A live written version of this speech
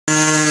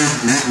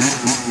Woo!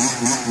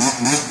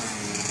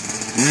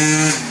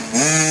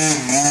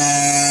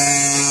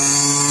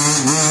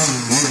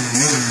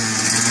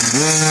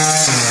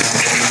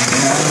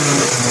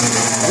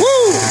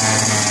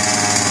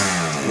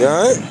 You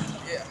alright?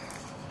 Yeah.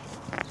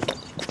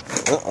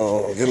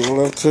 Uh-oh, get a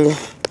little up to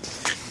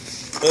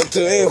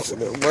the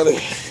incident, buddy.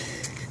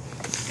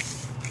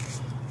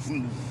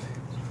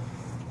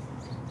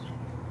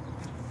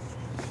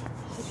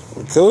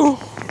 Cool?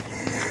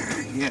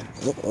 Yeah.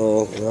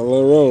 Uh-oh, got a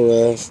little road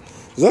rash.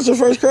 Is that your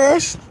first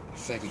crash?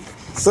 Second.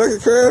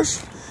 Second crash?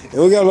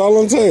 And we got it all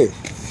on tape.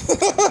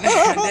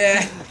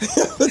 Yeah.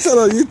 It's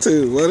on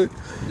YouTube, buddy.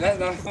 That's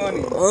not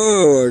funny.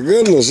 Oh my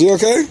goodness, you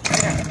okay?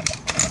 Yeah.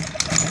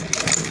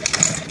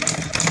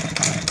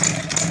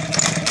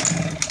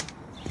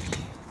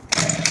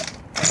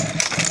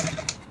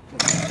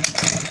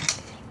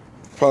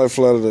 Probably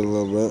flooded it a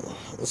little bit.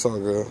 It's all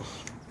good.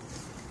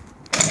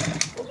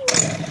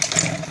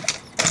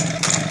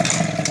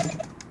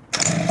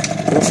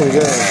 That's some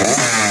gas.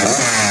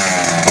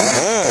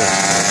 Man.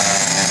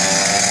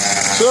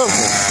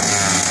 Something.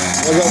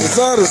 I got the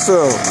side of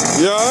stuff.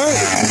 You alright?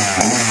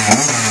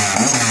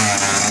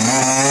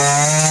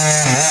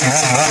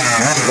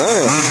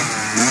 Man.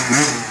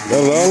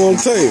 Got it all on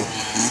tape. You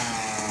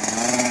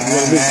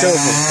gotta be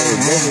careful.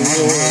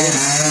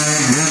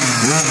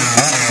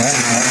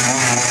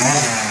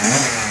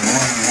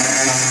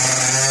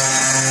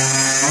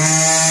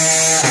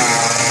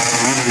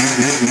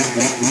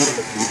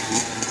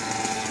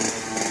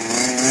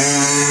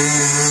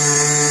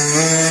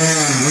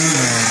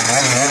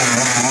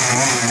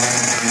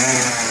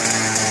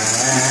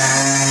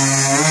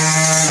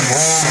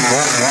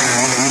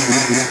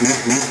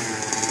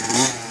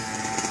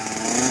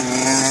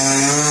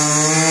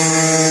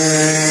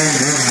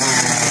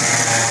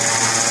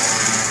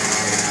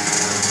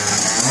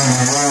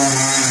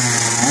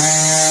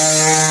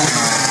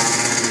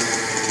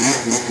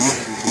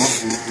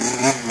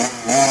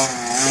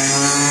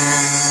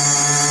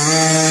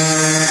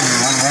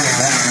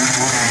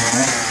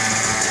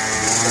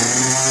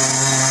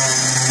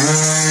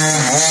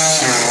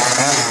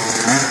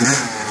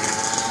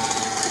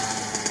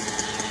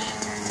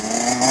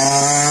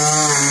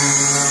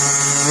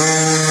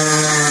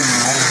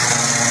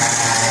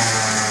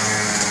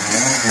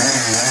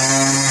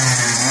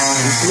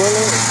 Smell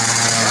it?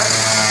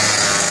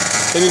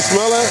 Can you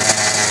smell it?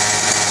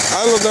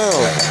 Idle it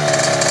down.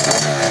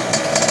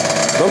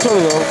 Don't turn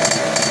it on.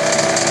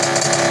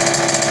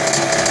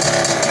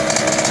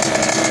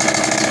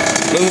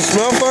 Does it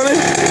smell funny?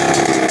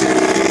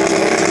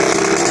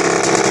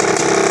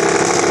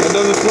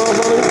 Does it smell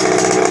funny?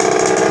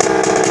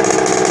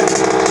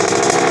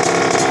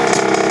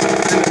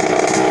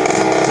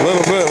 A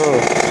little bit, huh?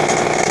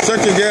 Check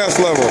your gas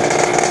level.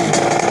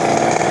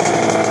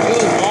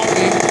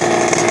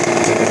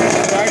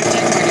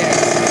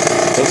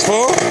 It's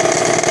full?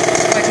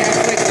 I can't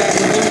click that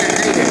balloon and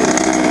read it.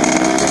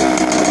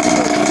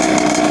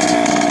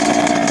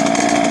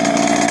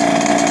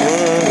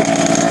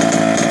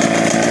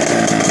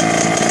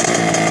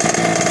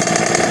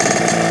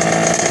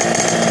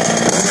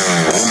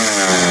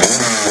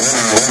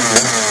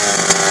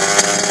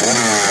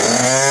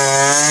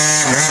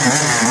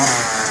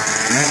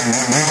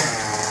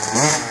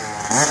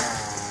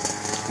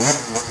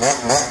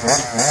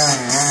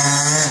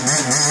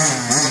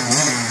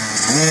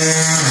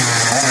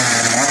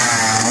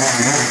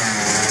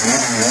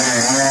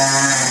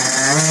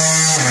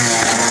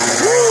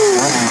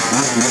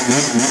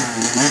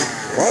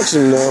 Watch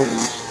him now.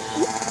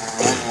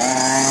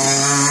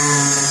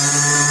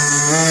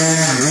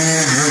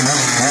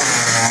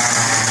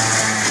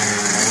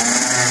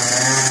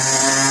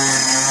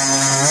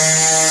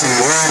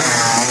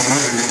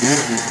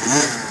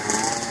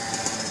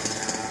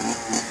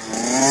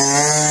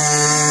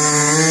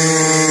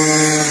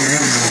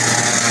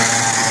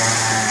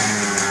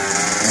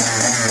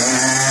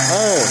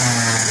 Hey,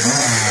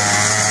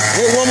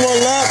 hit one more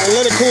lap and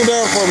let it cool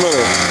down for a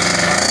minute.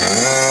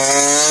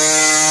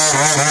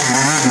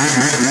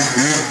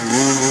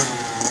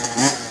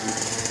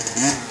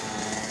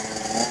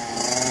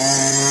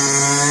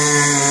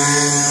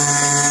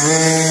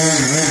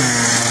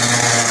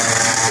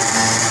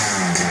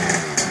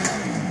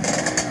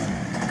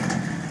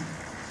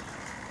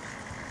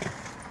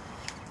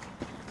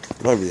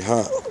 Might be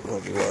hot.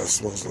 Might be why it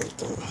smells like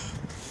that.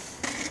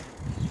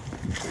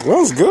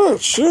 Smells good.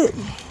 Shit.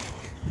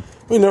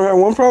 We never had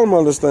one problem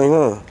on this thing,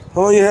 huh?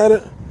 How long you had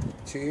it?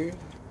 2 years.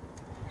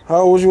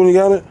 How old was you when you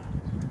got it?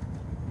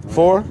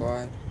 4?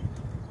 5.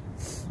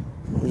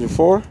 Was you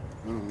 4? I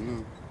don't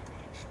know.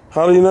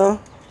 How old are you now?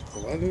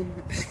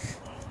 11.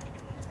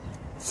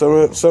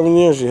 7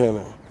 years you had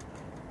it.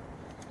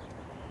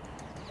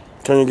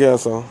 Turn your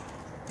gas on.